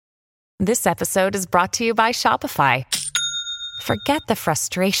This episode is brought to you by Shopify. Forget the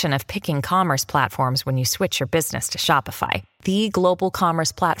frustration of picking commerce platforms when you switch your business to Shopify, the global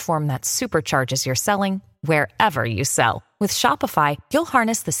commerce platform that supercharges your selling wherever you sell. With Shopify, you'll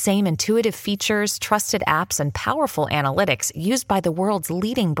harness the same intuitive features, trusted apps, and powerful analytics used by the world's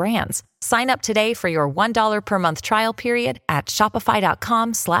leading brands. Sign up today for your $1 per month trial period at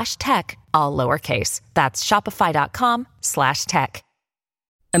shopify.com/tech, all lowercase. That's shopify.com/tech.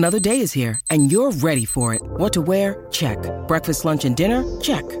 Another day is here, and you're ready for it. What to wear? Check. Breakfast, lunch, and dinner?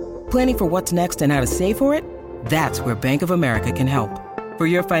 Check. Planning for what's next and how to save for it? That's where Bank of America can help. For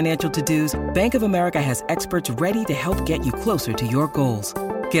your financial to-dos, Bank of America has experts ready to help get you closer to your goals.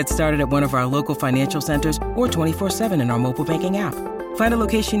 Get started at one of our local financial centers or 24/7 in our mobile banking app. Find a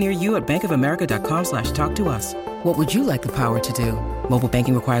location near you at bankofamerica.com/talktous. What would you like the power to do? Mobile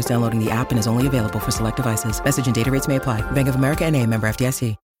banking requires downloading the app and is only available for select devices. Message and data rates may apply. Bank of America N.A., member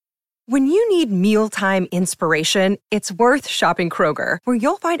FDIC. When you need mealtime inspiration, it's worth shopping Kroger, where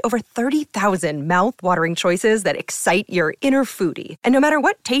you'll find over 30,000 mouth-watering choices that excite your inner foodie. And no matter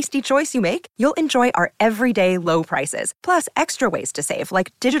what tasty choice you make, you'll enjoy our everyday low prices, plus extra ways to save,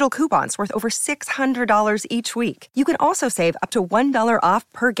 like digital coupons worth over $600 each week. You can also save up to $1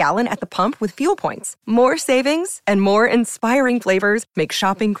 off per gallon at the pump with fuel points. More savings and more inspiring flavors make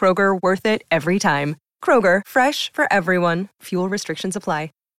shopping Kroger worth it every time. Kroger, fresh for everyone. Fuel restrictions apply.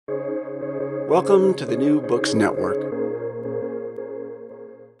 Welcome to the New Books Network.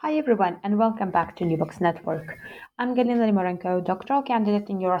 Hi everyone, and welcome back to New Books Network. I'm Galina Limorenko, doctoral candidate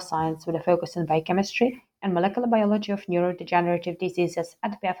in neuroscience with a focus in biochemistry and molecular biology of neurodegenerative diseases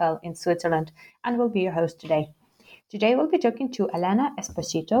at PFL in Switzerland, and will be your host today. Today we'll be talking to Elena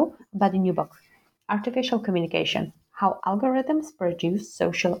Esposito about a new book, Artificial Communication: How Algorithms Produce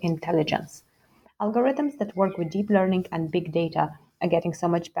Social Intelligence. Algorithms that work with deep learning and big data are getting so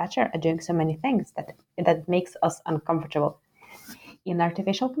much better at doing so many things that it makes us uncomfortable. In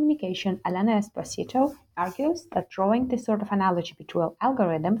Artificial Communication, Elena Esposito argues that drawing this sort of analogy between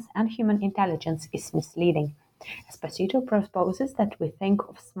algorithms and human intelligence is misleading. Esposito proposes that we think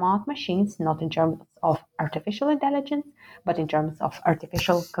of smart machines not in terms of artificial intelligence, but in terms of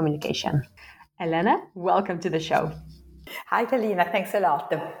artificial communication. Elena, welcome to the show. Hi, Galina. Thanks a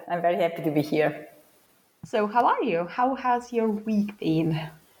lot. I'm very happy to be here. So how are you? How has your week been?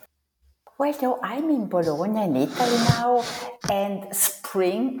 Well, I'm in Bologna in Italy now, and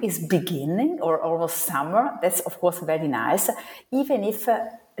spring is beginning, or almost summer. That's, of course, very nice. Even if,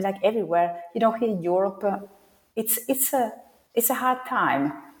 like everywhere, here in Europe, it's a hard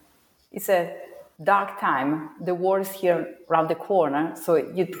time. It's a dark time. The war is here around the corner, so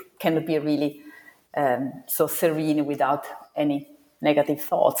you cannot be really so serene without any negative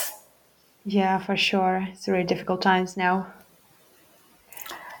thoughts. Yeah, for sure. It's really difficult times now.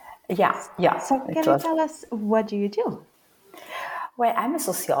 Yeah. So can you tell us, what do you do? Well, I'm a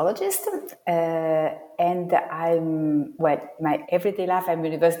sociologist, and my everyday life, I'm a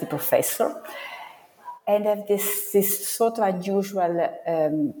university professor, and I have this sort of unusual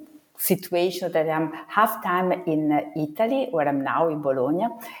situation that I'm half time in Italy, where I'm now in Bologna,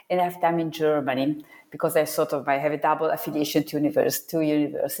 and half time in Germany, because I have a double affiliation to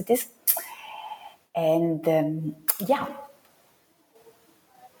universities. And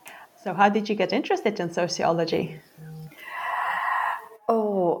So how did you get interested in sociology? We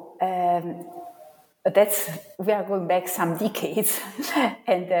are going back some decades.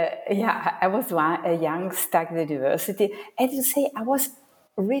 And I was a young student at the university. And to say, I was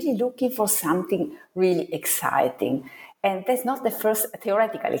really looking for something really exciting. And that's not the first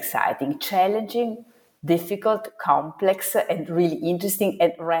theoretical exciting, challenging, difficult, complex, and really interesting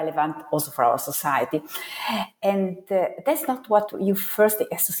and relevant also for our society. And that's not what you first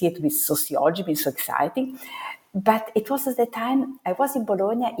associate with sociology being so exciting. But it was at the time, I was in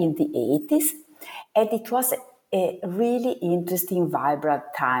Bologna in the 80s, and it was a really interesting, vibrant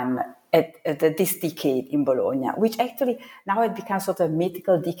time at this decade in Bologna, which actually now it becomes sort of a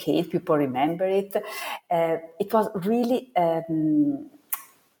mythical decade. People remember it. It was really...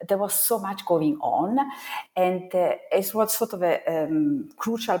 there was so much going on, and it was sort of a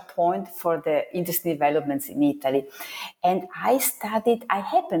crucial point for the interesting developments in Italy. And I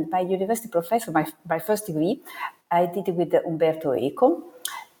happened, my university professor, my first degree, I did it with Umberto Eco,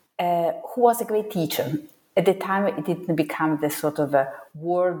 who was a great teacher. At the time, it didn't become the sort of a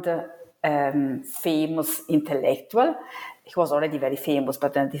world famous intellectual. He was already very famous,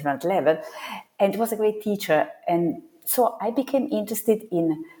 but on a different level. And he was a great teacher. And so I became interested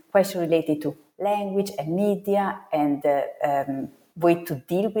in questions related to language and media and way to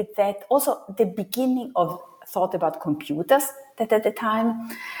deal with that. Also, the beginning of thought about computers that at the time.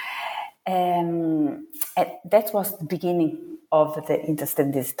 And that was the beginning of the interest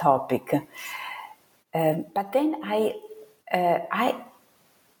in this topic. But then I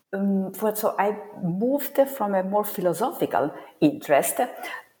moved from a more philosophical interest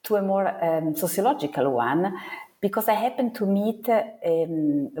to a more sociological one, because I happened to meet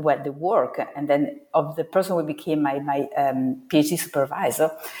the work and then of the person who became my PhD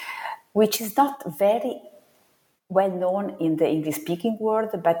supervisor, which is not very well known in the English-speaking world,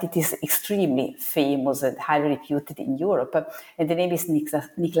 but it is extremely famous and highly reputed in Europe. And the name is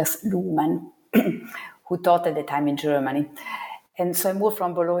Niklas Luhmann, who taught at the time in Germany. And so I moved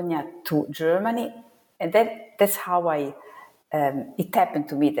from Bologna to Germany, and that's how it happened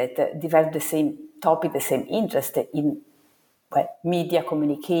to me that I developed the same topic, the same interest in media,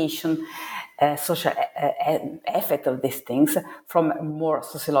 communication, social effect of these things from a more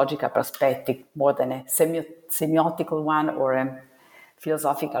sociological perspective, more than a semiotical one or a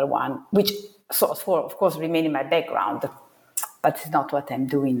philosophical one, which of course remain in my background, but it's not what I'm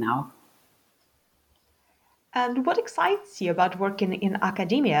doing now. And what excites you about working in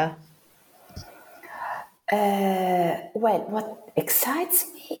academia? What excites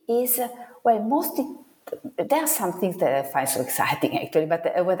me is, mostly there are some things that I find so exciting, actually, but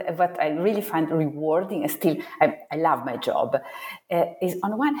what I really find rewarding, and still I love my job, is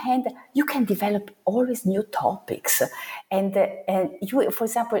on one hand, you can develop always new topics. And you, for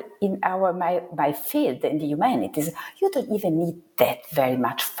example, in my field, in the humanities, you don't even need that very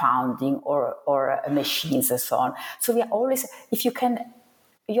much founding or machines and so on. So we are always,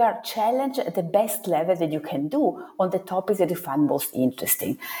 you are challenged at the best level that you can do on the topics that you find most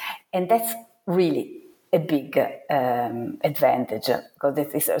interesting. And that's really a big advantage, because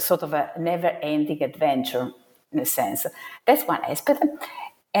it is a sort of a never-ending adventure in a sense. That's one aspect.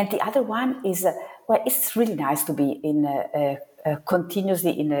 And the other one is, it's really nice to be in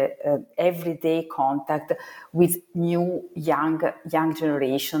continuously in a everyday contact with new young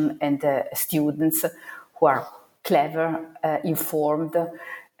generation and students who are clever, informed,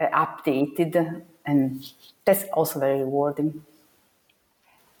 updated, and that's also very rewarding.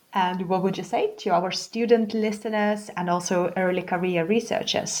 And what would you say to our student listeners and also early career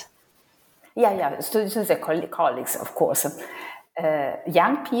researchers? Yeah, students and colleagues, of course.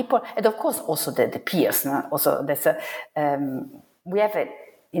 Young people, and of course also the peers. No? Also, that's we have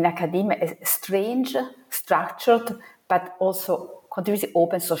in academia a strange, structured, but also continuously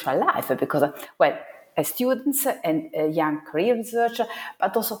open social life, because, as students and young career researchers,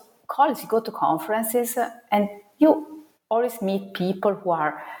 but also colleagues, you go to conferences and you always meet people who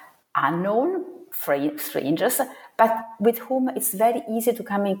are unknown, strangers, but with whom it's very easy to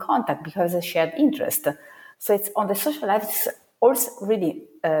come in contact because of a shared interest. So it's on the social life, it's also really,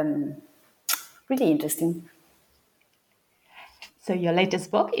 really interesting. So your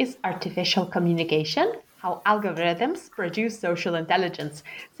latest book is Artificial Communication: How Algorithms Produce Social Intelligence.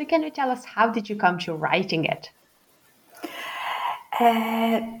 So can you tell us, how did you come to writing it?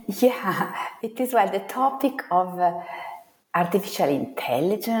 It is the topic of artificial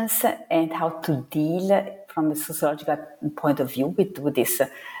intelligence and how to deal from a sociological point of view with this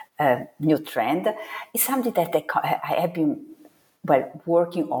new trend is something that I have been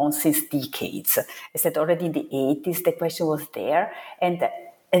working on since decades. I said already in the 80s the question was there, and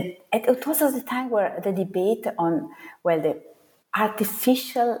it was at the time where the debate on the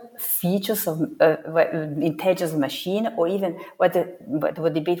artificial features of intelligence machine, or even what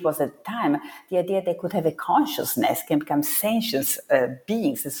the debate was at the time, the idea they could have a consciousness, can become sentient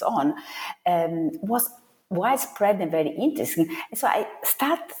beings and so on, was widespread and very interesting. And so I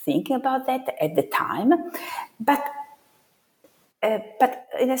started thinking about that at the time, but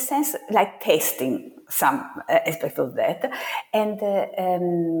in a sense, like testing some aspect of that, and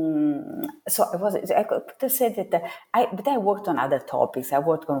so I could say that I worked on other topics. I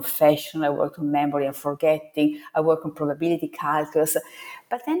worked on fashion, I worked on memory and forgetting, I worked on probability calculus,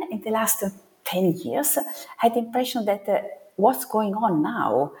 but then in the last 10 years, I had the impression that what's going on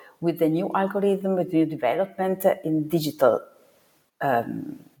now with the new algorithm, with the new development in digital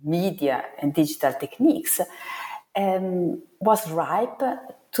media and digital techniques, was ripe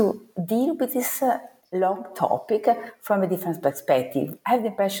to deal with this long topic from a different perspective. I have the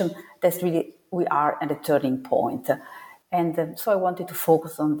impression that really we are at a turning point. And so I wanted to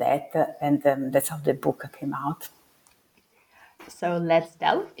focus on that, and that's how the book came out. So let's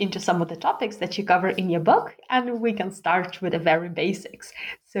delve into some of the topics that you cover in your book, and we can start with the very basics.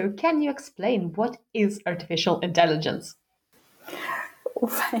 So can you explain what is artificial intelligence?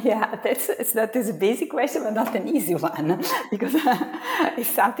 Yeah, it's not this basic question, but not an easy one, because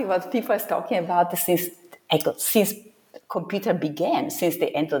it's something what people are talking about since computer began since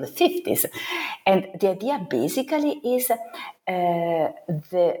the end of the 50s. And the idea basically is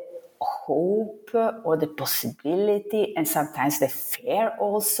the hope or the possibility, and sometimes the fear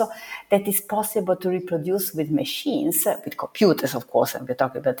also, that it's possible to reproduce with machines, with computers, of course, and we're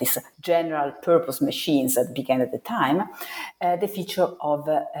talking about these general purpose machines that began at the time, the feature of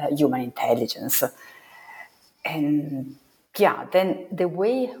human intelligence. And then the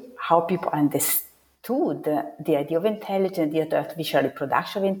way how people understood the idea of intelligence, the artificial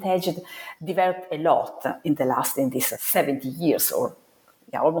reproduction of intelligence, developed a lot in these 70 years or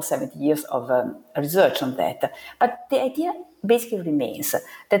almost 70 years of research on that. But the idea basically remains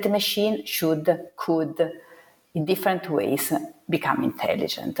that the machine could, in different ways, become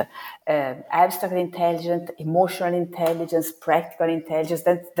intelligent. Abstract intelligence, emotional intelligence, practical intelligence,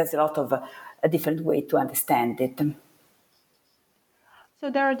 there's a lot of a different way to understand it. So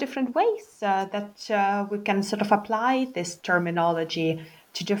there are different ways that we can sort of apply this terminology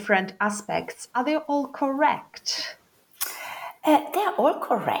to different aspects. Are they all correct? They are all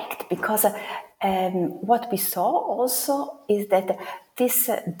correct, because what we saw also is that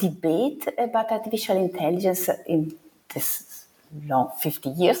this debate about artificial intelligence in this long 50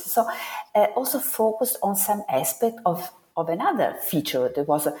 years or so also focused on some aspect of another feature that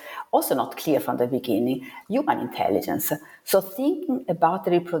was also not clear from the beginning, human intelligence. So thinking about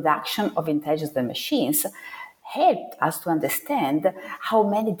the reproduction of intelligence in machines helped us to understand how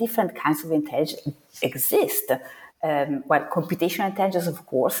many different kinds of intelligence exist. Computational intelligence, of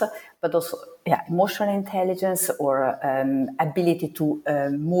course, but also emotional intelligence or ability to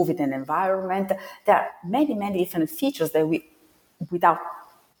move in an environment. There are many, many different features that we, without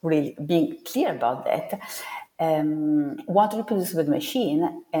really being clear about that, want to reproduce with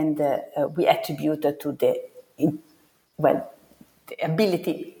machine, and we attribute to the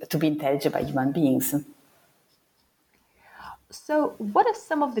ability to be intelligent by human beings. So what are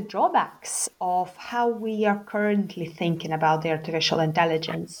some of the drawbacks of how we are currently thinking about the artificial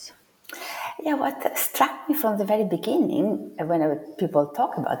intelligence? Yeah, what struck me from the very beginning, when people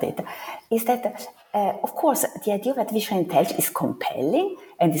talk about it, is that, of course, the idea of artificial intelligence is compelling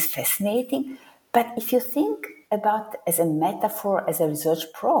and is fascinating, but if you think about as a metaphor, as a research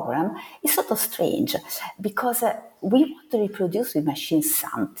program, it's sort of strange, because we want to reproduce with machines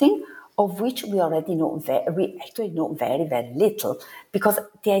something of which we already know, we actually know very, very little, because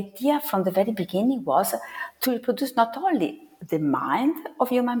the idea from the very beginning was to reproduce not only the mind of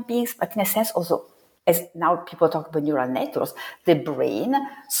human beings, but in a sense also, as now people talk about neural networks, the brain,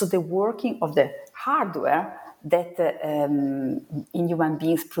 so the working of the hardware that in human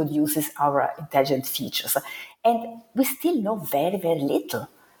beings produces our intelligent features. And we still know very, very little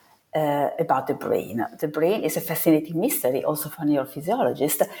about the brain. The brain is a fascinating mystery also for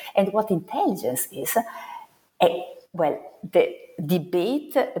neurophysiologists. And what intelligence is, the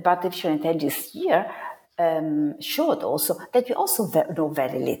debate about artificial intelligence here showed also that we also know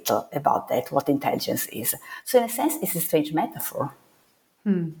very little about that, what intelligence is. So in a sense, it's a strange metaphor.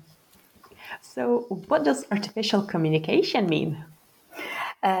 So what does artificial communication mean?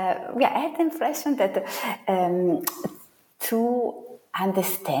 I had the impression that to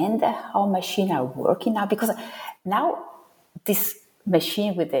understand how machines are working now, because now this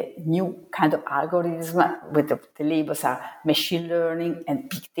machine with a new kind of algorithm, with the labels are machine learning and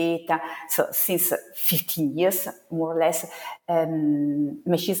big data. So since 15 years, more or less,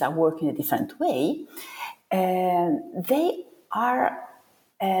 machines are working a different way. They are,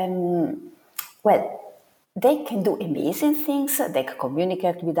 they can do amazing things. They can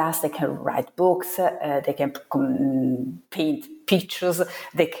communicate with us. They can write books. They can paint pictures.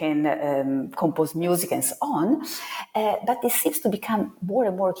 They can compose music and so on. But it seems to become more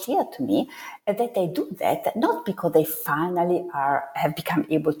and more clear to me that they do that not because they finally have become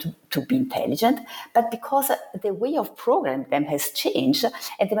able to be intelligent, but because the way of programming them has changed,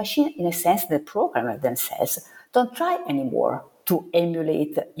 and the machine, in a sense, the programmer themselves don't try anymore to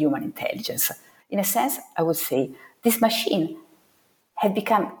emulate human intelligence. In a sense, I would say this machine have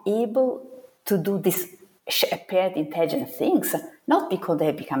become able to do these apparent intelligent things, not because they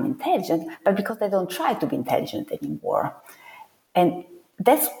have become intelligent, but because they don't try to be intelligent anymore. And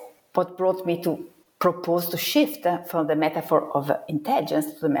that's what brought me to propose to shift from the metaphor of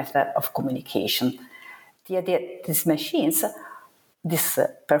intelligence to the method of communication. The idea that these machines, these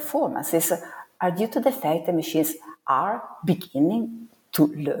performances, are due to the fact that machines are beginning to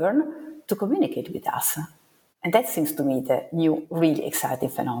learn to communicate with us. And that seems to me the new, really exciting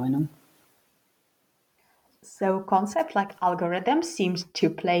phenomenon. So concepts like algorithms seems to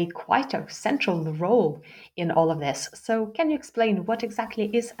play quite a central role in all of this. So can you explain what exactly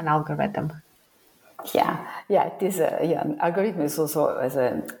is an algorithm? It is. Algorithm is also as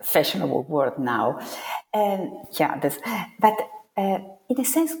a fashionable word now, and in a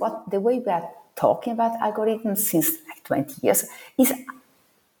sense, the way we are talking about algorithms since like 20 years is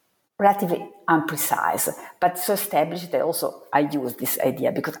relatively imprecise, but so established that also I use this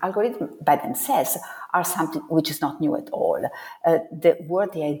idea because algorithms by themselves are something which is not new at all.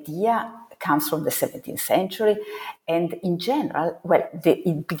 The idea comes from the 17th century, and in general,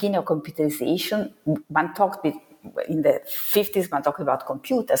 the beginning of computerization, one talked in the 50s, one talked about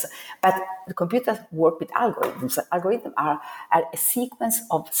computers, but the computers work with algorithms. Algorithms are a sequence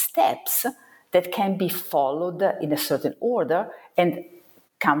of steps that can be followed in a certain order and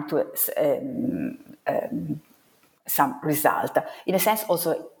come to some result. In a sense,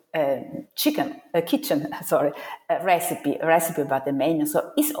 also kitchen recipe about the menu.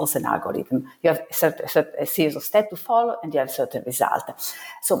 So it's also an algorithm. You have a series of steps to follow, and you have a certain result.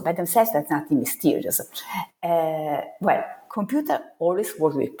 So by themselves, that's nothing mysterious. Computer always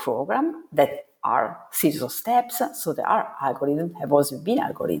work with programs that are series of steps. So there are algorithms, have always been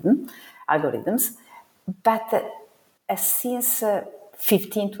algorithms, but since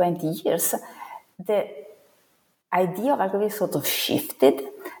 15, 20 years, the idea of algorithm sort of shifted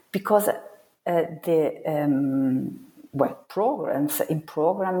because programs in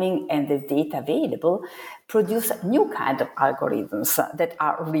programming and the data available produce new kind of algorithms that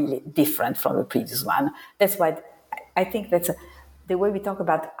are really different from the previous one. That's why I think that's the way we talk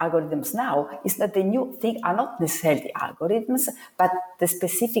about algorithms now is that the new thing are not necessarily algorithms, but the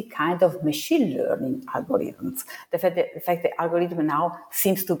specific kind of machine learning algorithms. The fact that algorithm now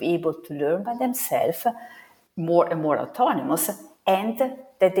seems to be able to learn by themselves, more and more autonomous, and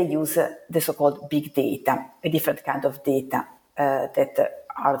that they use the so-called big data, a different kind of data that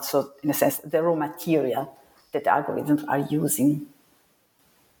are, also, in a sense, the raw material that algorithms are using.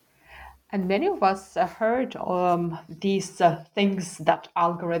 And many of us heard these things that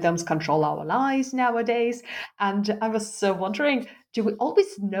algorithms control our lives nowadays. And I was wondering, do we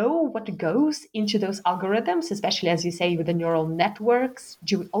always know what goes into those algorithms, especially as you say with the neural networks?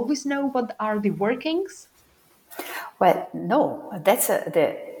 Do we always know what are the workings? Well, no, that's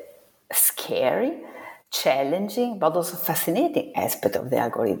the scary, challenging, but also fascinating aspect of the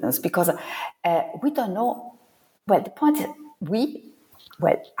algorithms because we don't know. Well, the point is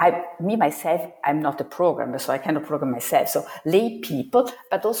myself, I'm not a programmer, so I cannot program myself. So lay people,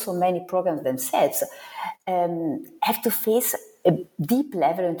 but also many programs themselves, have to face a deep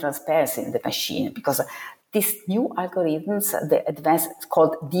level of transparency in the machine because these new algorithms, the advanced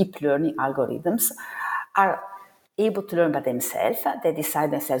called deep learning algorithms, are able to learn by themselves. They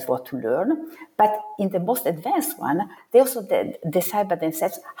decide themselves what to learn. But in the most advanced one, they also decide by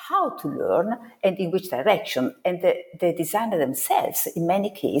themselves how to learn and in which direction. And the designer themselves, in many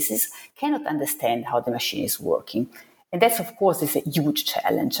cases, cannot understand how the machine is working. And that's, of course, is a huge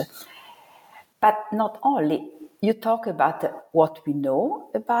challenge. But not only, you talk about what we know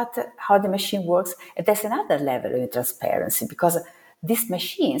about how the machine works, and there's another level of transparency because these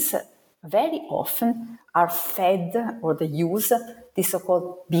machines very often are fed or they use the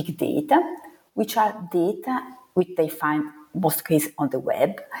so-called big data, which are data which they find most cases on the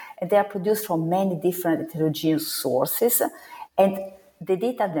web, and they are produced from many different heterogeneous sources, and the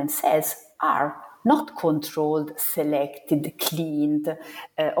data themselves are not controlled, selected, cleaned,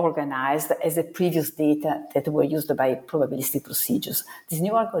 organized as the previous data that were used by probabilistic procedures. This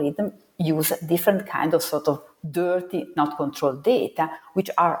new algorithm use different kind of sort of dirty, not controlled data, which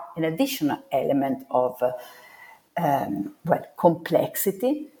are an additional element of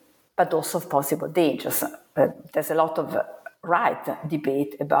complexity, but also of possible dangers. There's a lot of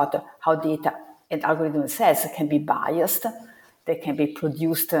debate about how data and algorithm themselves can be biased. They can be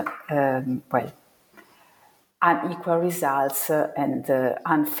produced unequal results and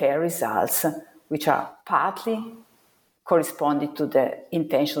unfair results, which are partly corresponding to the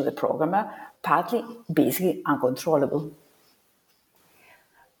intention of the programmer, partly basically uncontrollable.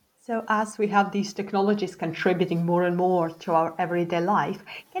 So as we have these technologies contributing more and more to our everyday life,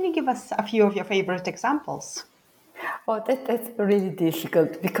 can you give us a few of your favorite examples? Oh, that's really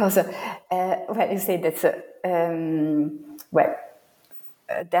difficult because, you say that's,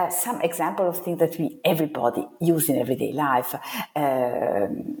 there are some examples of things that everybody use in everyday life.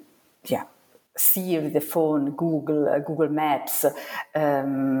 Siri, the phone, Google Maps.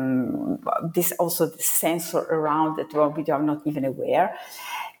 This also the sensor around that we are not even aware.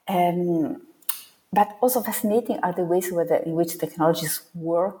 But also fascinating are the ways in which technologies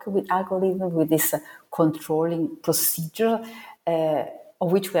work with algorithms, with this controlling procedure, of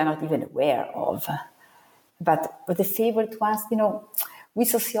which we are not even aware of. But the favorite ones, we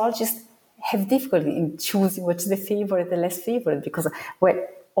sociologists have difficulty in choosing what's the favorite, the less favorite, because, well,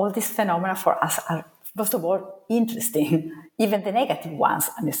 all these phenomena for us are, first of all, interesting. Even the negative ones,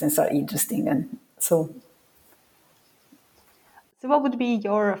 in a sense, are interesting. And so what would be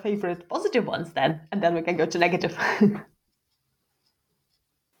your favorite positive ones then? And then we can go to negative.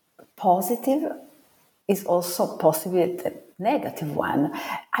 positive is also possibly the negative one.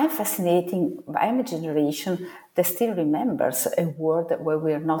 I'm a generation that still remembers a world where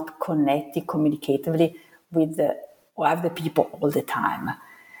we are not connected communicatively with other people all the time.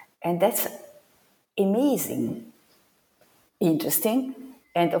 And that's amazing, interesting,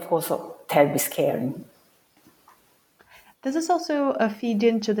 and of course terribly scary. Does this also feed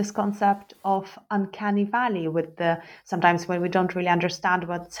into this concept of uncanny valley with sometimes when we don't really understand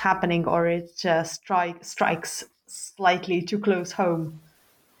what's happening or it strikes slightly too close home?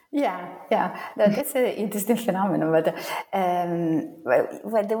 Yeah, that's an interesting phenomenon. But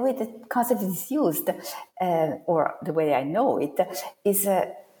well, the way the concept is used, or the way I know it, is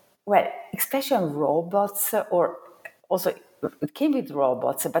especially on robots, or also it came with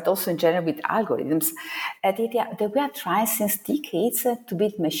robots, but also in general with algorithms. The idea that we are trying since decades to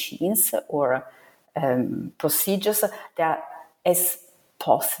build machines or procedures that are as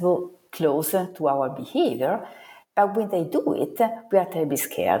possible closer to our behavior. But when they do it, we are terribly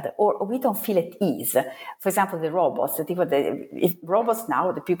scared, or we don't feel at ease. For example, the robots. If robots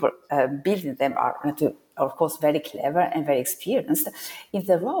now, the people building them are, of course, very clever and very experienced. If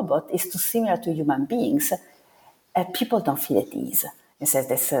the robot is too similar to human beings, people don't feel at ease. It says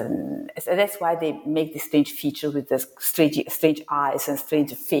that's why they make this strange feature with the strange eyes and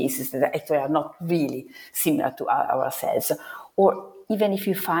strange faces that actually are not really similar to ourselves. Or even if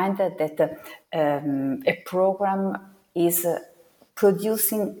you find that a program is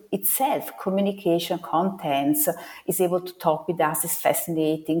producing itself communication contents, is able to talk with us, is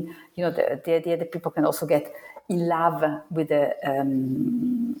fascinating. The idea that people can also get in love with the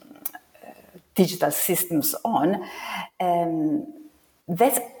digital systems on,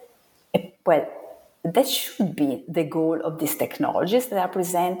 that should be the goal of these technologies that are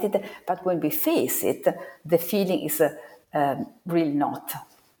presented. But when we face it, the feeling is really not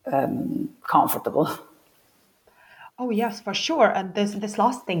comfortable. Oh yes, for sure. And this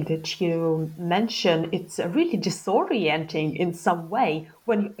last thing that you mentioned, it's really disorienting in some way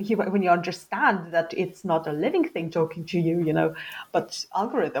when you understand that it's not a living thing talking to you, but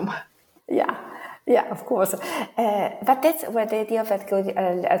algorithm. Yeah, of course. But that's where the idea of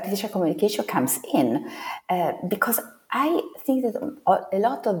artificial communication comes in, because I think that a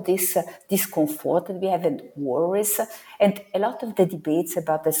lot of this discomfort that we have and worries, and a lot of the debates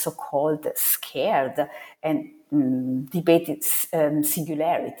about the so-called scared and debated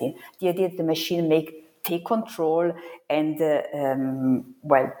singularity, the idea that the machine may take control and,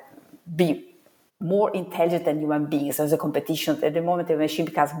 be more intelligent than human beings. There's a competition. At the moment the machine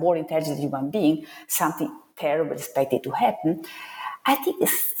becomes more intelligent than human being, something terrible is expected to happen. I think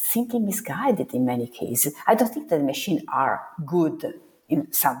it's simply misguided in many cases. I don't think that the machines are good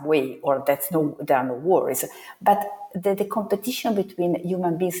in some way, or there are no worries. But the competition between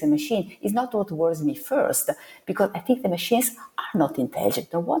human beings and machine is not what worries me first, because I think the machines are not intelligent,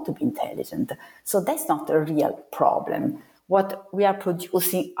 don't want to be intelligent. So that's not a real problem. What we are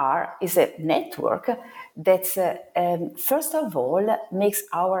producing is a network that, first of all, makes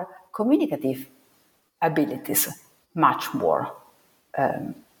our communicative abilities much more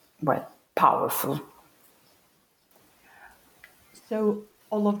powerful. So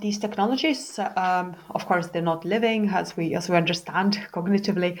all of these technologies, of course, they're not living as we understand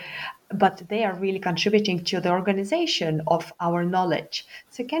cognitively, but they are really contributing to the organization of our knowledge.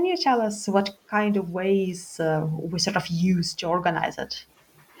 So can you tell us what kind of ways we sort of use to organize it?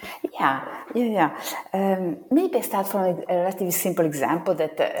 Yeah. Maybe I start from a relatively simple example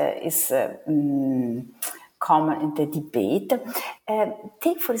that is common in the debate.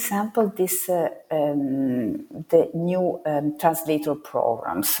 Take, for example, the new translator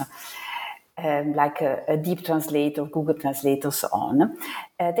programs. Like a Deep Translate or Google Translate or so on.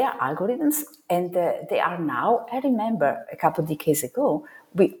 They are algorithms, and they are now, I remember a couple of decades ago,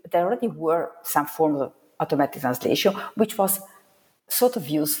 there already were some form of automatic translation, which was sort of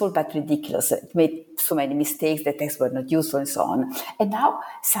useful but ridiculous. It made so many mistakes, the texts were not useful and so on. And now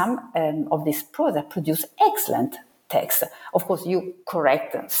some of these products produce excellent text. Of course, you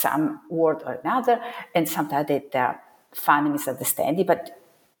correct some word or another, and sometimes there are funny misunderstanding, but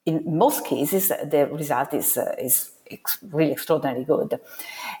in most cases, the result is really extraordinarily good.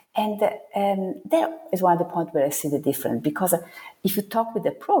 And there is one of the points where I see the difference, because if you talk with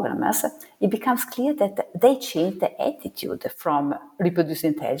the programmers, it becomes clear that they change the attitude from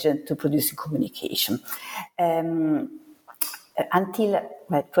reproducing intelligence to producing communication. Until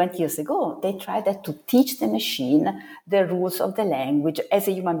 20 years ago, they tried to teach the machine the rules of the language as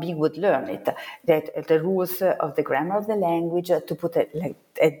a human being would learn it, that the rules of the grammar of the language, to put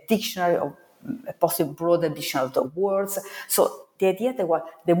a dictionary, of a possible broader dictionary of the words. So the idea that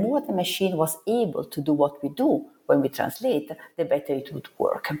the more the machine was able to do what we do when we translate, the better it would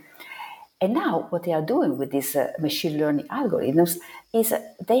work. And now what they are doing with these machine learning algorithms is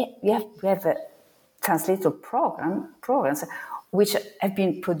we have translator programs which have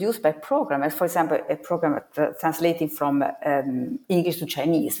been produced by programmers. For example, a program translating from English to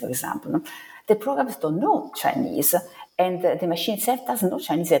Chinese, for example. The programmers don't know Chinese, and the machine itself doesn't know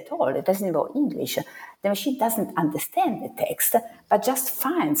Chinese at all. It doesn't know English. The machine doesn't understand the text, but just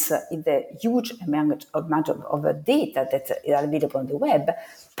finds in the huge amount of data that are available on the web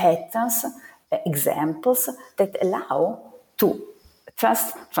patterns, examples that allow to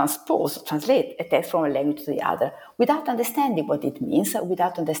translate a text from a language to the other without understanding what it means,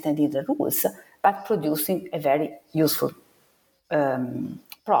 without understanding the rules, but producing a very useful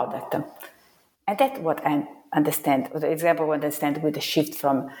product. And that's what I understand, the example I understand with the shift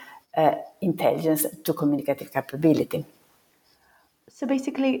from intelligence to communicative capability. So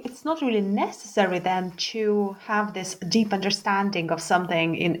basically, it's not really necessary then to have this deep understanding of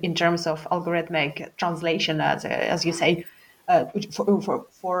something in terms of algorithmic translation, as you say, for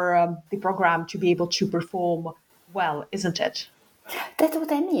the program to be able to perform well, isn't it? That's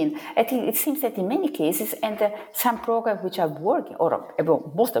what I mean. I think it seems that in many cases, and some programs which are working, or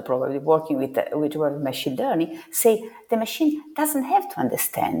most of the programs working with machine learning, say the machine doesn't have to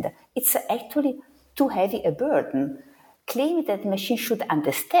understand. It's actually too heavy a burden. Claiming that the machine should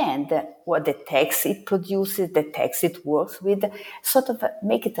understand what the text it produces, the text it works with, sort of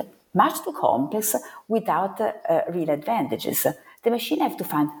make it much too complex without real advantages. The machine has to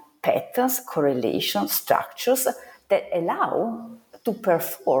find patterns, correlations, structures that allow to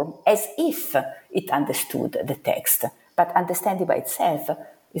perform as if it understood the text. But understanding by itself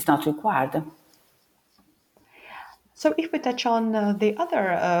is not required. So if we touch on the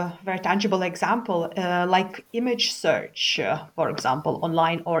other very tangible example, like image search, for example,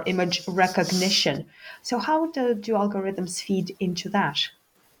 online, or image recognition. So how do algorithms feed into that?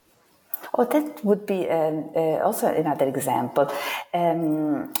 Oh, that would be also another example.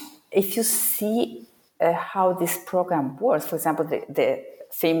 If you see how this program works, for example, the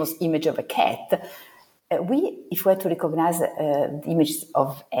famous image of a cat, if we were to recognize the images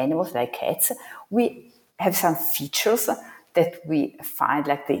of animals like cats, we have some features that we find,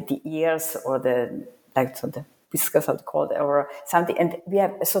 like the ears or the whiskers, how to call it, or something, and we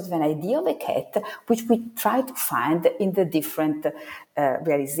have a sort of an idea of a cat, which we try to find in the different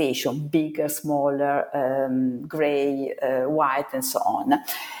realization, bigger, smaller, gray, white, and so on.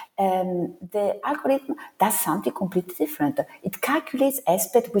 The algorithm does something completely different. It calculates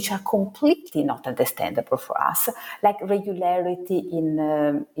aspects which are completely not understandable for us, like regularity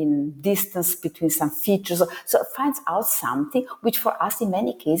in distance between some features. So it finds out something which for us in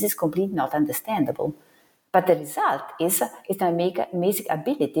many cases is completely not understandable. But the result is an amazing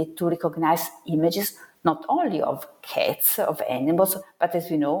ability to recognize images not only of cats, of animals, but as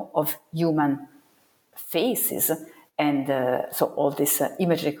we know, of human faces. And so all this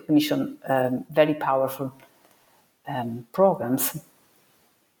image recognition, very powerful programs.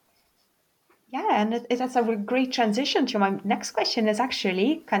 Yeah, and that's a great transition to my next question, is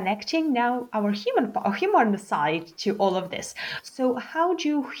actually connecting now our human side to all of this. So how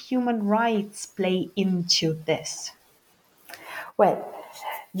do human rights play into this? Well,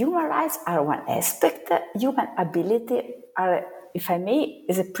 human rights are one aspect. Human ability are, if I may,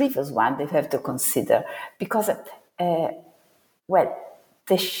 is a previous one that you have to consider, because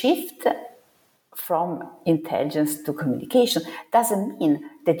the shift from intelligence to communication doesn't mean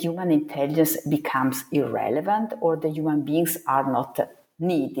that human intelligence becomes irrelevant or the human beings are not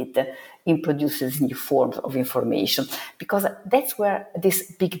needed in producing new forms of information, because that's where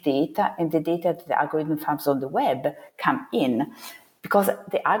this big data and the data that the algorithm finds on the web come in, because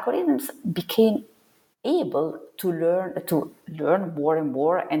the algorithms became able to learn more and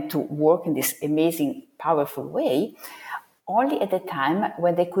more and to work in this amazing, powerful way only at the time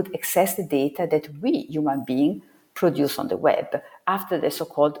when they could access the data that we, human beings, produce on the web, after the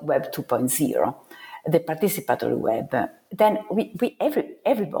so-called Web 2.0, the participatory web. Then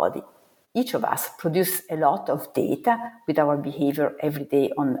everybody each of us produce a lot of data with our behavior every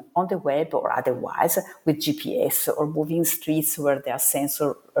day on the web or otherwise, with GPS or moving streets where there are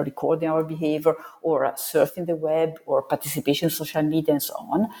sensors recording our behavior, or surfing the web, or participation in social media and so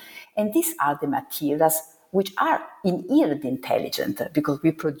on. And these are the materials which are inherently intelligent because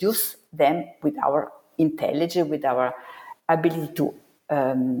we produce them with our intelligence, with our ability to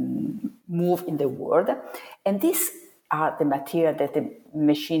move in the world. And these are the material that the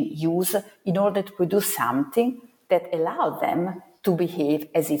machine use in order to produce something that allow them to behave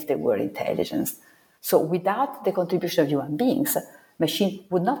as if they were intelligent. So without the contribution of human beings, machine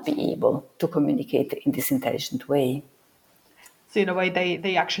would not be able to communicate in this intelligent way. So in a way,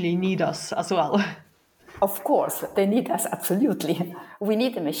 they actually need us as well. Of course, they need us, absolutely. We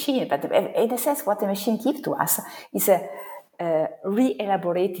need a machine, but in a sense, what the machine gives to us is a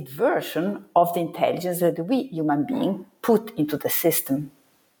re-elaborated version of the intelligence that we, human beings, put into the system.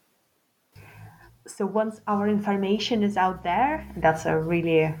 So once our information is out there, that's a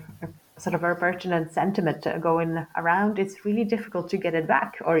really sort of a pertinent sentiment going around, it's really difficult to get it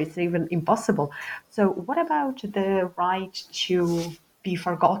back, or it's even impossible. So what about the right to be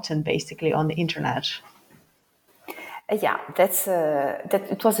forgotten, basically, on the internet? Yeah,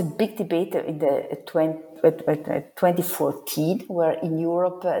 it was a big debate in the 2014, where in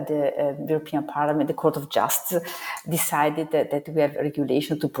Europe the European Parliament, the Court of Justice, decided that we have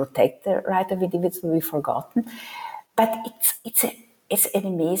regulation to protect the right of individuals to be forgotten. But it's an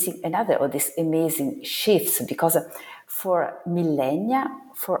amazing, another of these amazing shifts, because for millennia,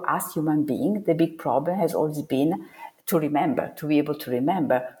 for us human beings, the big problem has always been to remember, to be able to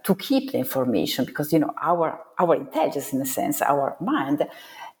remember, to keep the information, because our intelligence, in a sense, our mind.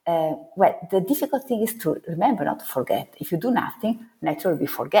 The difficult thing is to remember, not to forget. If you do nothing, naturally we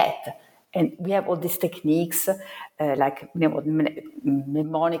forget. And we have all these techniques, like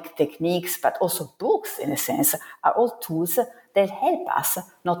mnemonic techniques, but also books, in a sense, are all tools that help us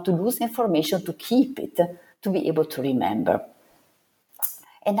not to lose information, to keep it, to be able to remember.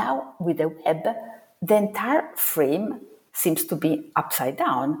 And now with the web, the entire frame seems to be upside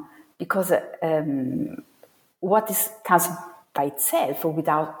down, because what comes by itself,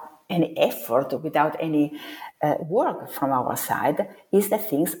 without any effort, without any work from our side, is that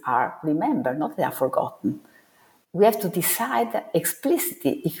things are remembered, not they are forgotten. We have to decide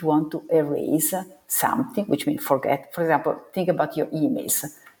explicitly if you want to erase something, which means forget. For example, think about your emails.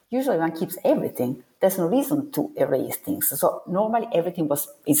 Usually one keeps everything. There's no reason to erase things. So normally everything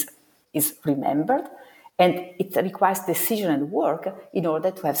is remembered, and it requires decision and work in order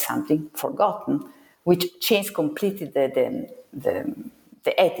to have something forgotten, which changed completely the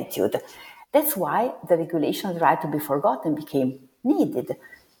attitude. That's why the regulation of the right to be forgotten became needed,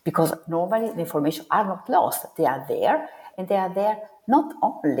 because normally the information are not lost. They are there, and they are there not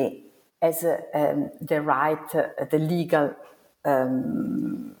only as the right, the legal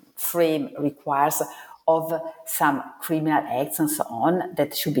frame requires of some criminal acts and so on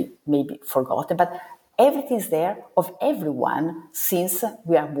that should be maybe forgotten, but everything is there of everyone since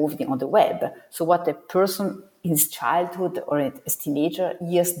we are moving on the web. So what a person in his childhood or in his teenager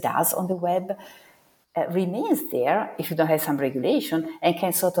years does on the web remains there if you don't have some regulation, and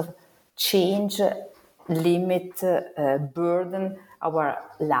can sort of change, limit, burden our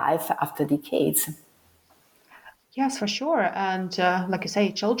life after decades. Yes, for sure. And like you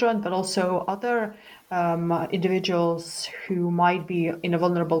say, children, but also other individuals who might be in a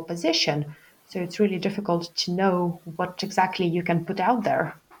vulnerable position. So it's really difficult to know what exactly you can put out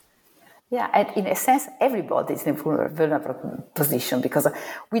there. Yeah, and in a sense, everybody is in a vulnerable position, because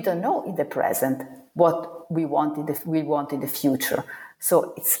we don't know in the present what we want in the future.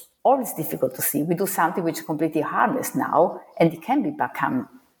 So it's always difficult to see. We do something which is completely harmless now, and it can become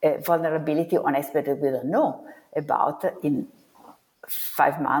a vulnerability on aspect that we don't know about in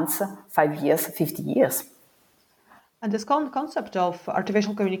 5 months, 5 years, 50 years. And this concept of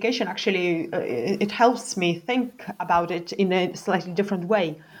artificial communication, actually, it helps me think about it in a slightly different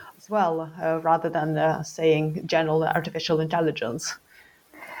way as well, rather than saying general artificial intelligence.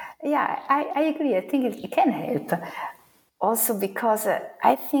 Yeah, I agree. I think it can help. Also because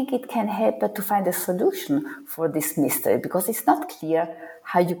I think it can help to find a solution for this mystery, because it's not clear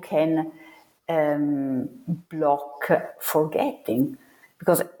how you can block forgetting,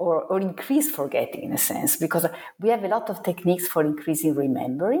 because or increase forgetting, in a sense, because we have a lot of techniques for increasing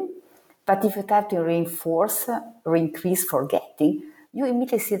remembering, but if you try to reinforce or increase forgetting, you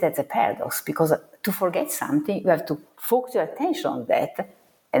immediately see that's a paradox, because to forget something, you have to focus your attention on that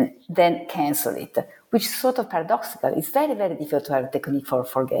and then cancel it, which is sort of paradoxical. It's very, very difficult to have a technique for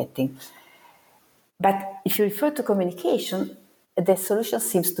forgetting. But if you refer to communication, the solution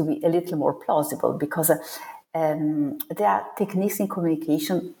seems to be a little more plausible because there are techniques in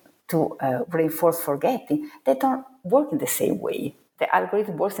communication to reinforce forgetting that don't work in the same way. The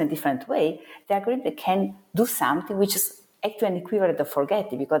algorithm works in a different way. The algorithm can do something which is actually an equivalent of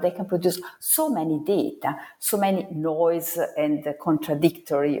forgetting because they can produce so many data, so many noise and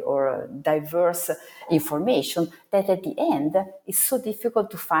contradictory or diverse information that at the end it's so difficult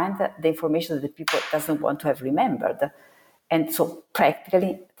to find the information that the people doesn't want to have remembered. And so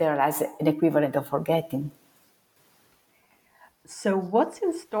practically there lies an equivalent of forgetting. So what's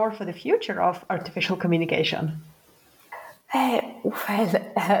in store for the future of artificial communication?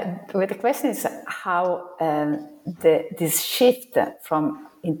 The question is how this shift from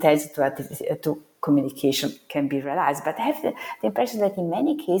intelligence to communication can be realized. But I have the impression that in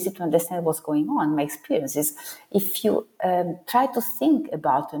many cases, to understand what's going on, my experience is if you try to think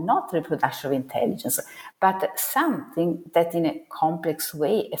about not reproduction of intelligence, but something that in a complex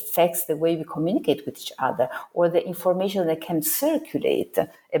way affects the way we communicate with each other, or the information that can circulate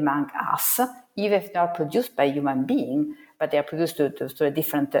among us, even if not produced by a human being, but they are produced through a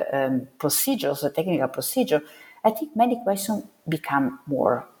different procedures, a technical procedure, I think many questions become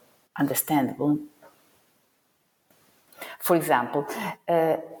more understandable. For example,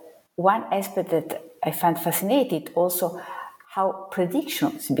 one aspect that I find fascinating also how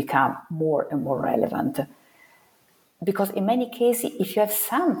predictions become more and more relevant. Because in many cases, if you have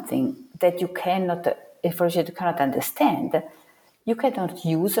something that you cannot understand, you cannot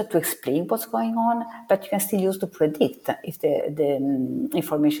use it to explain what's going on, but you can still use to predict if the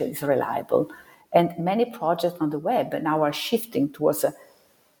information is reliable. And many projects on the web now are shifting towards a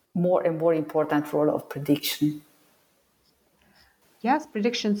more and more important role of prediction. Yes,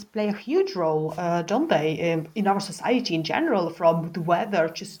 predictions play a huge role, don't they, in our society in general, from the weather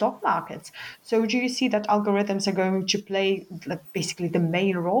to stock markets. So do you see that algorithms are going to play basically the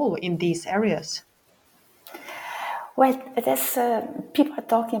main role in these areas? Well, people are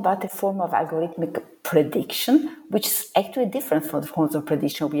talking about a form of algorithmic prediction, which is actually different from the forms of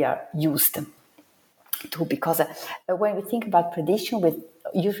prediction we are used to. Because when we think about prediction, we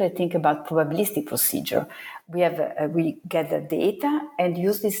usually think about probabilistic procedure. We gather data and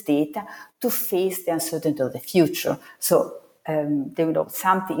use this data to face the uncertainty of the future. So we know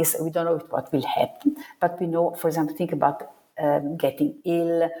something is, we don't know what will happen, but we know, for example, think about getting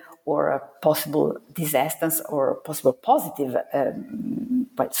ill or possible disasters or possible positive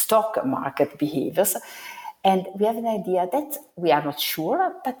stock market behaviors. And we have an idea that we are not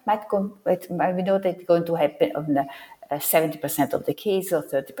sure, but we know that it's going to happen on 70% of the cases or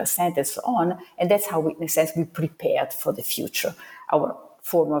 30% and so on. And that's how, in a sense, we prepared for the future, our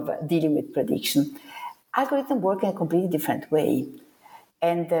form of dealing with prediction. Algorithms work in a completely different way.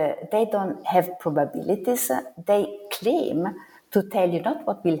 And they don't have probabilities. They claim to tell you not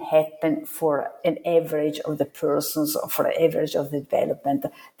what will happen for an average of the persons or for an average of the development.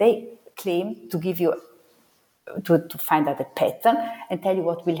 They claim to give you to find out a pattern and tell you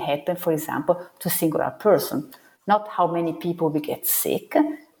what will happen, for example, to a singular person. Not how many people will get sick,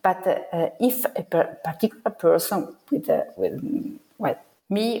 but if a particular person with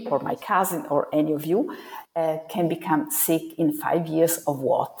me or my cousin or any of you can become sick in 5 years of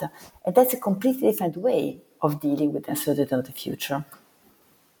what? And that's a completely different way of dealing with uncertainty of the future.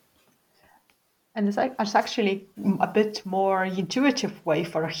 And it's actually a bit more intuitive way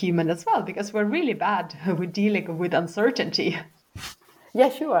for a human as well, because we're really bad with dealing with uncertainty. Yeah,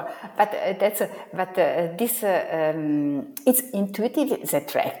 sure, but it's intuitive, it's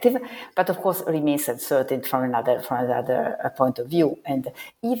attractive, but of course remains uncertain from another point of view. And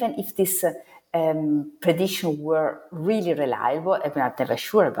even if this prediction were really reliable, and we're not never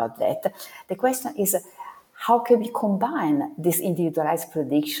sure about that, the question is, how can we combine this individualized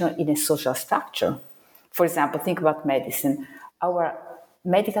prediction in a social structure? For example, think about medicine. Our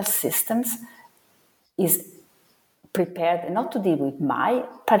medical systems is prepared not to deal with my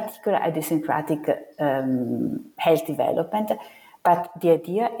particular idiosyncratic health development, but the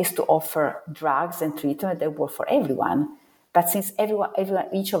idea is to offer drugs and treatment that work for everyone. But since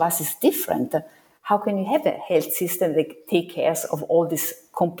each of us is different, how can you have a health system that takes care of all these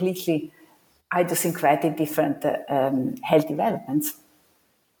completely idiosyncratic different health developments?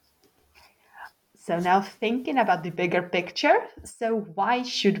 So now thinking about the bigger picture, so why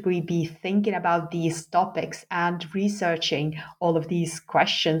should we be thinking about these topics and researching all of these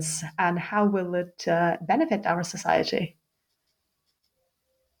questions, and how will it benefit our society?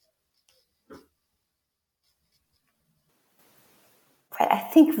 Well, I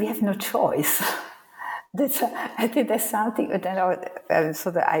think we have no choice. I think that's something,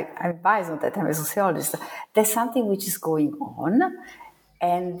 so that I'm biased on that, I'm a sociologist. There's something which is going on,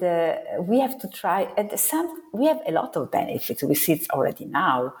 and we have to try, and we have a lot of benefits. We see it already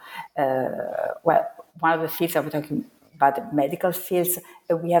now. One of the fields I was talking about, the medical fields,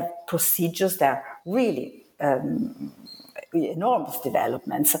 we have procedures that are really enormous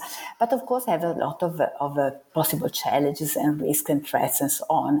developments, but of course have a lot of possible challenges and risks and threats and so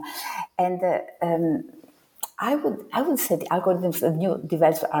on. And I would say the algorithms, the new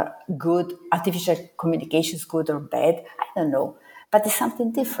developments are good. Artificial communication is good or bad, I don't know, but it's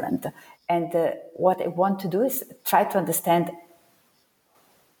something different. And what I want to do is try to understand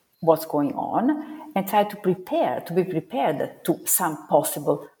what's going on and try to be prepared to some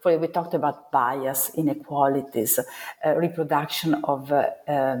possible, we talked about bias, inequalities, reproduction of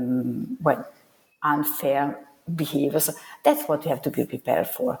unfair behaviors. That's what we have to be prepared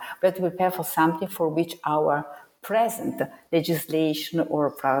for. We have to prepare for something for which our present legislation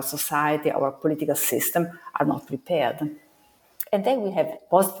or our society, our political system are not prepared. And then we have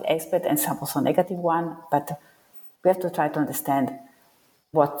positive aspects and some also negative one, but we have to try to understand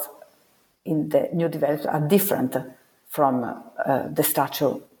what in the new developments are different from the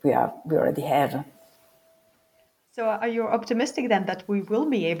structure we already have. So are you optimistic then that we will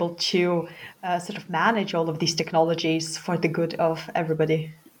be able to sort of manage all of these technologies for the good of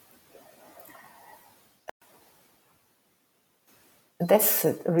everybody? That's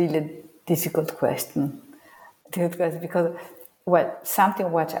a really difficult question. Because,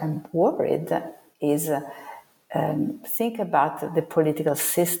 something what I'm worried is think about the political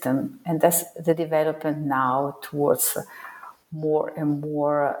system, and that's the development now towards more and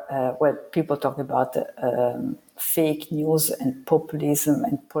more, people talk about fake news and populism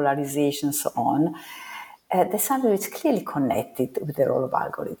and polarization and so on. There's something which is clearly connected with the role of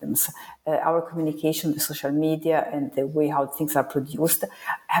algorithms. Our communication, the social media, and the way how things are produced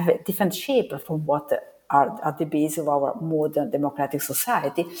have a different shape from what are at the base of our modern democratic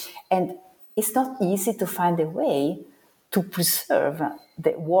society. And it's not easy to find a way to preserve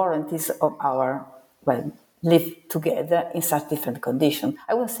the warranties of our, live together in such different conditions.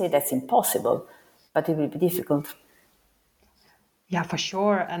 I won't say that's impossible, but it will be difficult. Yeah, for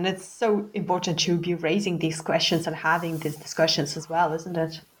sure. And it's so important to be raising these questions and having these discussions as well, isn't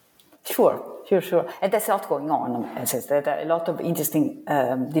it? Sure. And there's a lot going on. As I said, there are a lot of interesting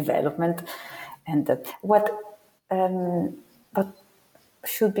development. And what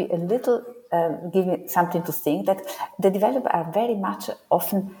should be a little, give me something to think, that the developers are very much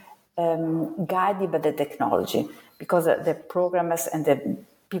often guided by the technology, because the programmers and the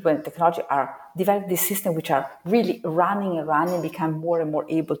people in technology are developing this system which are really running, become more and more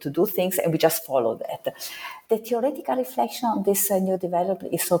able to do things, and we just follow that. The theoretical reflection on this new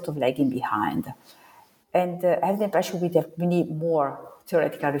development is sort of lagging behind. And I have the impression we need more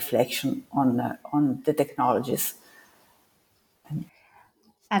theoretical reflection on the technologies.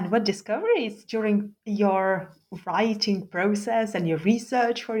 And what discoveries during your writing process and your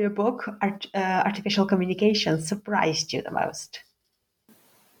research for your book, Artificial Communication, surprised you the most?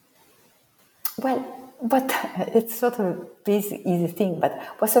 But it's sort of a basic, easy thing. But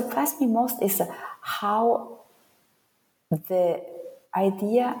what surprised me most is how the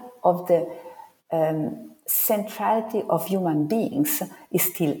idea of the centrality of human beings is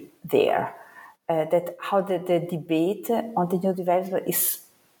still there. That how the debate on the new development is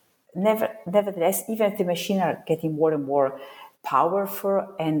nevertheless, even if the machines are getting more and more powerful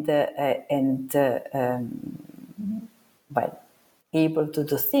and able to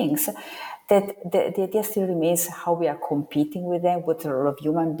do things, that the idea still remains how we are competing with them, with the role of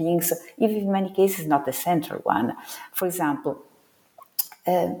human beings, even in many cases not the central one. For example,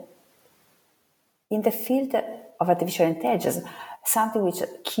 in the field of artificial intelligence, something which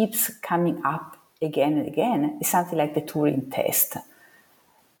keeps coming up again and again is something like the Turing test.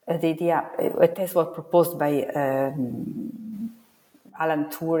 The idea, a test was proposed by Alan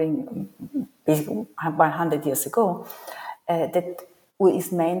Turing basically 100 years ago, that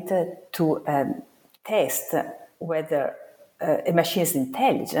is meant to test whether a machine is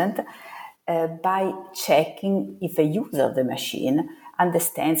intelligent by checking if a user of the machine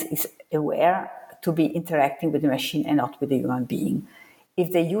understands, is aware to be interacting with the machine and not with a human being.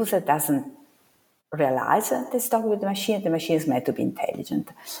 If the user doesn't realize that it's talking with the machine is meant to be intelligent,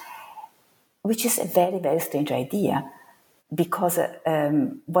 which is a very, very strange idea, because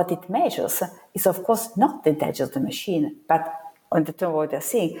what it measures is, of course, not the intelligence of the machine, but on the term of what they're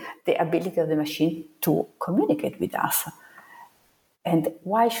saying, the ability of the machine to communicate with us. And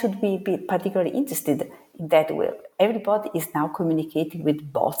why should we be particularly interested in that? Well, everybody is now communicating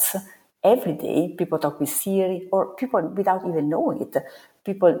with bots every day. People talk with Siri, or people without even knowing it.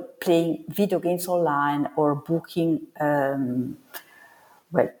 People playing video games online or booking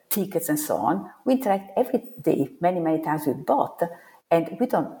tickets and so on. We interact every day, many times with bot, and we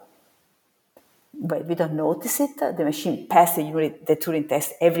don't notice it. The machine passes the Turing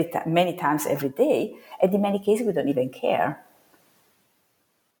test many times every day, and in many cases we don't even care.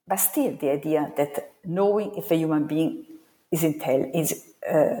 But still, the idea that knowing if a human being is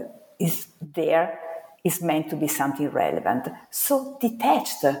there is meant to be something relevant, so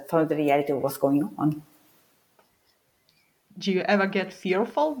detached from the reality of what's going on. Do you ever get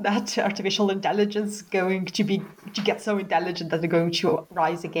fearful that artificial intelligence is going to get so intelligent that they're going to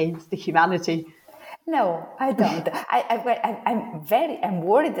rise against the humanity? No, I don't. I'm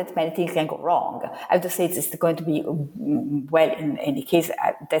worried that many things can go wrong. I have to say it's going to be well in any case.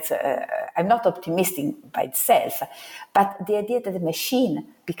 I'm not optimistic by itself, but the idea that the machine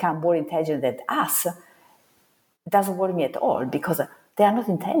become more intelligent than us doesn't worry me at all, because they are not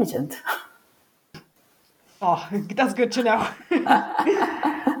intelligent. Oh, that's good to know.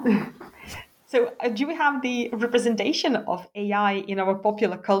 So do we have the representation of AI in our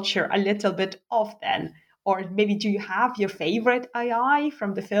popular culture a little bit off then? Or maybe do you have your favorite AI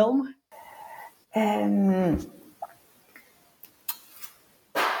from the film?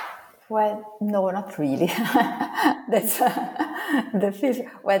 Well, no, not really. That's the film.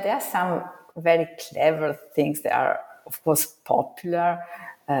 Well, there are some very clever things that are, of course, popular.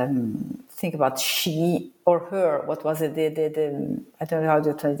 Think about she or her. What was it? I don't know how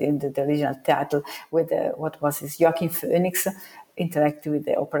to translate in the original title. With what was it? Joaquin Phoenix interacting with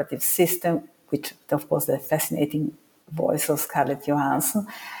the operative system, which, of course, the fascinating voice of Scarlett Johansson.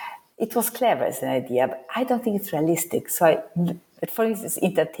 It was clever as an idea, but I don't think it's realistic. So, for instance, it's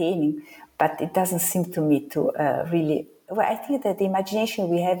entertaining, but it doesn't seem to me to really. Well, I think that the imagination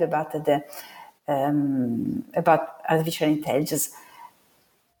we have about artificial intelligence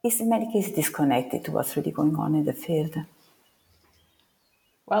is in many cases disconnected to what's really going on in the field.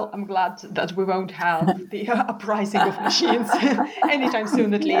 Well, I'm glad that we won't have the uprising of machines anytime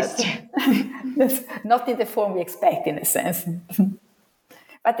soon, at least. That's not in the form we expect, in a sense.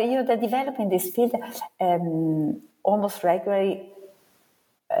 But the development in this field almost regularly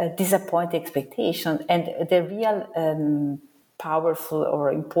disappoint expectations, and the real powerful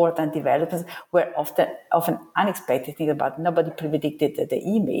or important developments were often unexpected. Think about nobody predicted the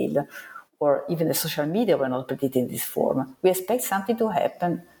email, or even the social media were not predicted in this form. We expect something to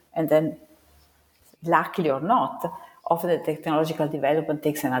happen, and then, luckily or not, often the technological development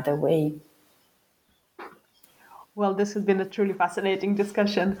takes another way. Well, this has been a truly fascinating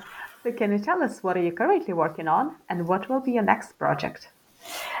discussion. So can you tell us what are you currently working on, and what will be your next project?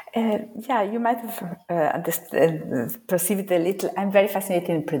 You might have perceived a little. I'm very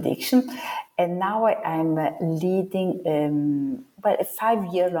fascinated in prediction, and now I'm leading a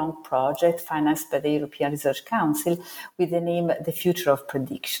 5-year-long project financed by the European Research Council with the name The Future of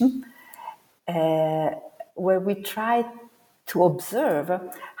Prediction, where we try to observe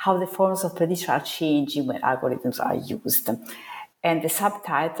how the forms of prediction are changing when algorithms are used. And the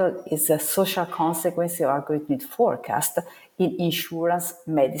subtitle is a social consequence of algorithmic forecast in insurance,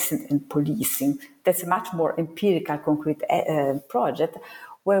 medicine, and policing. That's a much more empirical, concrete project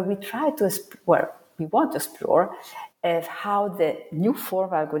where we we want to explore how the new form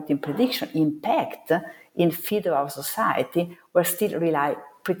of algorithm prediction impact in field of our society where still rely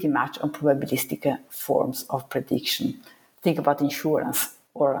pretty much on probabilistic forms of prediction. Think about insurance,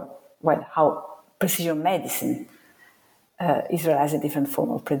 or how precision medicine is realized a different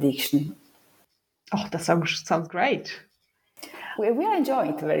form of prediction. Oh, that sounds great. We are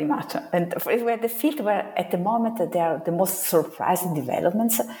enjoying it very much. And where the field where at the moment there are the most surprising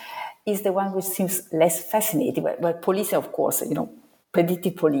developments is the one which seems less fascinating. Where policing, of course,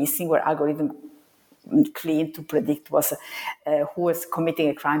 predictive policing, where algorithm claim to predict who was committing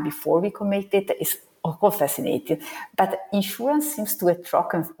a crime before we commit it, is of course fascinating. But insurance seems to have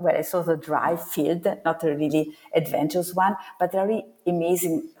trocken a sort of dry field, not a really adventurous one, but there are really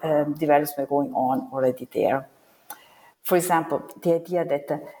amazing developments going on already there. For example, the idea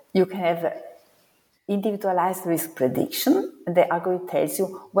that you can have individualized risk prediction, and the algorithm tells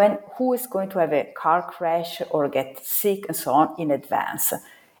you who is going to have a car crash or get sick and so on in advance.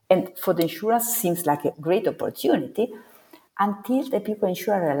 And for the insurance, seems like a great opportunity until the people in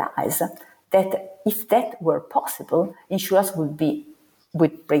insurance realize that if that were possible, insurance would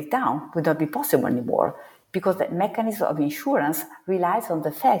break down, would not be possible anymore, because the mechanism of insurance relies on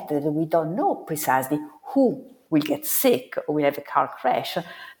the fact that we don't know precisely who will get sick or will have a car crash.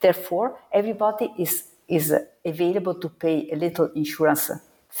 Therefore, everybody is available to pay a little insurance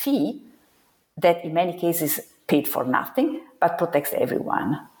fee that in many cases paid for nothing, but protects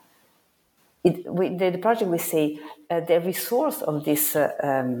everyone. The project, we say, the resource of these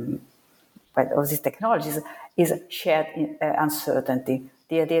technologies is shared uncertainty.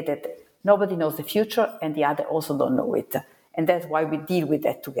 The idea that nobody knows the future and the other also don't know it. And that's why we deal with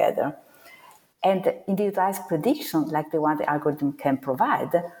that together. And individualized prediction, like the one the algorithm can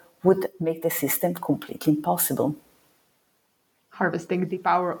provide, would make the system completely impossible. Harvesting the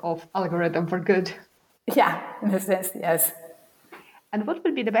power of algorithm for good. Yeah, in a sense, yes. And what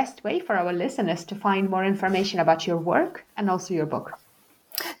would be the best way for our listeners to find more information about your work and also your book?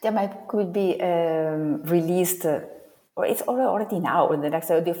 My book will be released, or it's already now.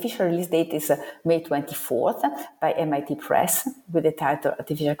 The official release date is May 24th by MIT Press with the title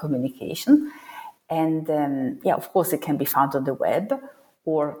Artificial Communication. And of course, it can be found on the web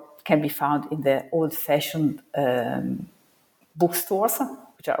or can be found in the old-fashioned bookstores,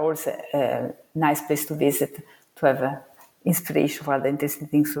 which are also a nice place to visit to have inspiration for other interesting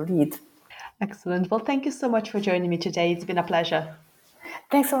things to read. Excellent. Well, thank you so much for joining me today. It's been a pleasure.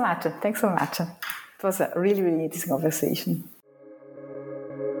 Thanks so much. It was a really, really interesting conversation.